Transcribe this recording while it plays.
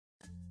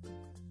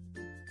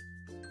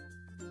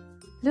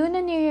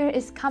Lunar New Year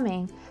is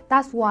coming.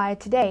 That's why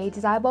today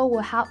Designable will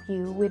help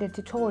you with a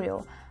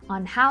tutorial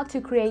on how to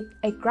create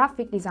a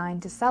graphic design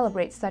to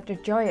celebrate such a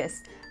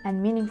joyous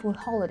and meaningful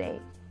holiday.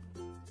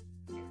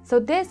 So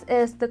this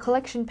is the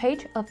collection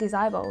page of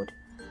Designable.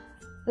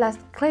 Let's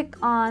click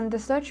on the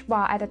search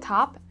bar at the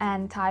top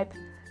and type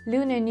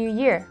Lunar New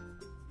Year.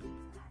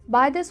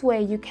 By this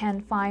way, you can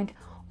find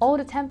all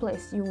the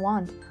templates you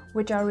want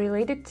which are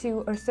related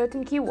to a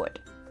certain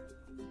keyword.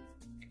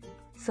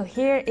 So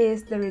here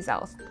is the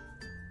results.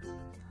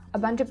 A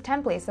bunch of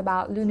templates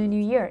about Lunar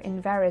New Year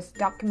in various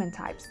document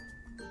types.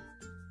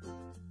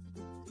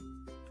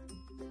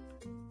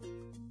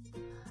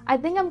 I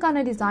think I'm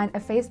gonna design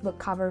a Facebook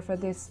cover for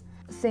this,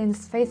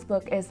 since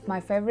Facebook is my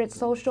favorite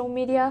social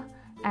media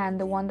and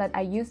the one that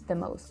I use the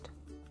most.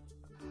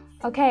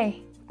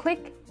 Okay,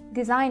 click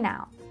Design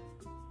Now.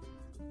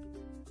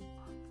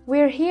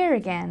 We're here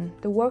again,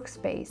 the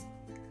workspace.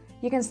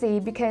 You can see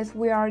because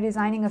we are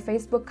designing a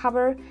Facebook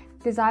cover,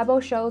 Designable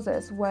shows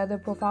us where the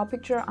profile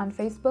picture on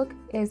Facebook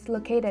is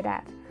located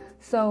at,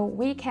 so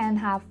we can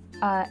have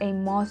a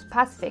more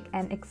specific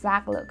and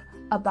exact look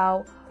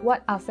about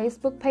what our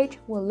Facebook page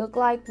will look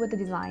like with the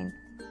design.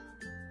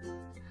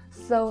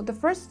 So the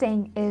first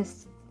thing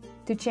is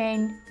to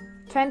change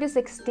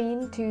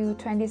 2016 to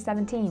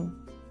 2017.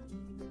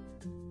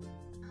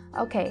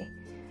 Okay,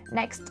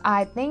 next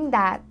I think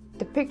that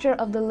the picture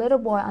of the little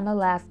boy on the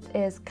left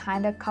is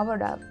kind of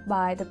covered up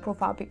by the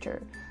profile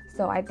picture,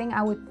 so I think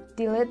I would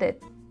delete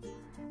it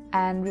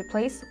and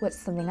replace with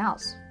something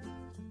else.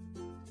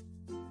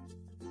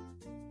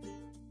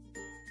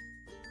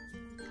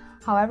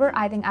 However,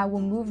 I think I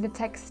will move the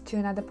text to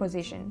another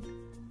position.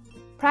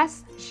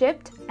 Press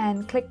Shift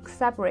and click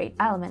Separate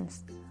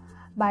Elements.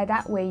 By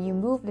that way, you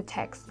move the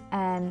text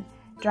and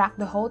drag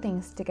the whole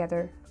things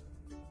together.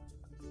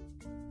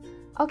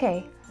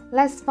 Okay,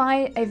 let's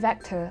find a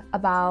vector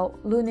about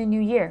Lunar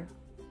New Year.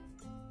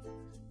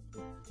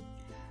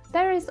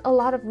 There is a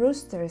lot of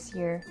roosters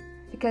here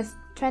because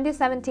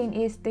 2017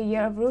 is the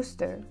year of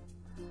rooster.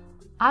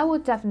 I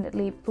would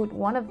definitely put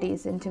one of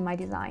these into my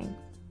design.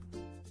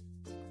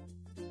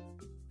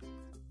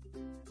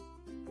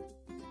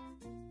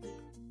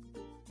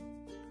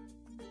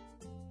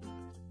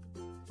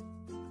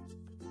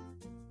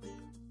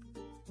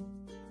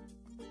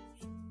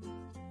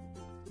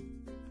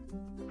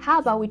 How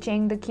about we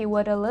change the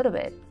keyword a little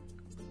bit?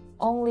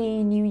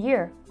 Only New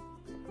Year.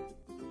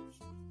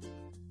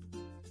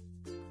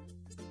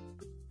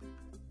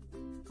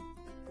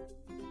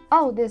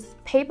 Oh, this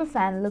paper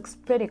fan looks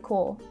pretty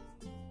cool.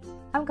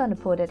 I'm gonna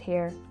put it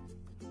here.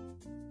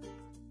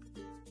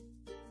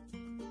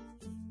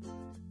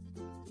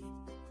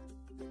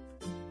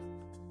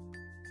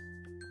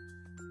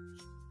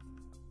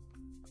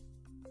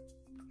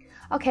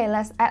 Okay,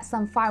 let's add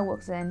some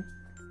fireworks in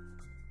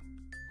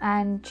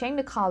and change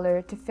the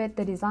color to fit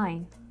the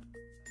design.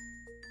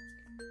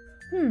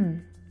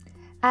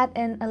 Add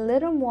in a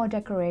little more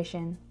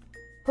decoration.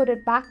 Put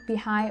it back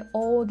behind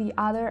all the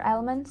other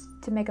elements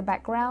to make a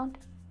background.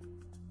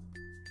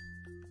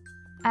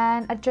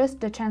 And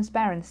adjust the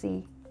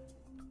transparency.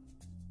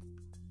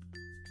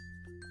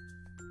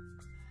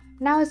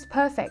 Now it's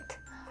perfect.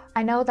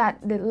 I know that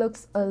it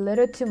looks a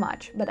little too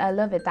much, but I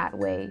love it that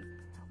way.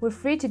 We're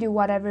free to do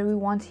whatever we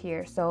want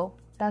here, so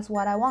that's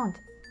what I want.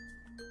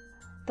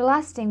 The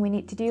last thing we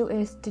need to do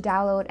is to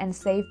download and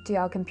save to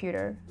our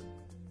computer.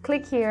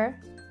 Click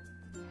here,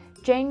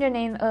 change the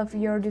name of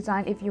your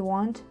design if you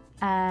want,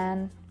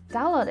 and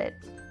download it.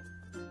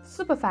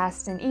 Super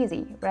fast and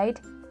easy, right?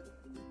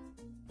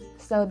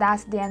 So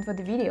that's the end for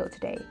the video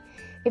today.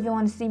 If you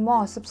want to see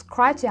more,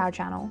 subscribe to our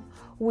channel.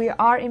 We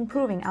are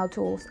improving our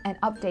tools and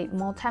update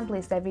more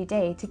templates every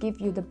day to give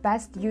you the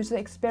best user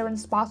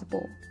experience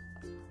possible.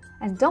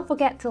 And don't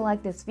forget to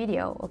like this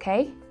video,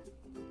 okay?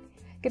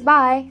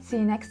 Goodbye, see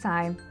you next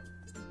time.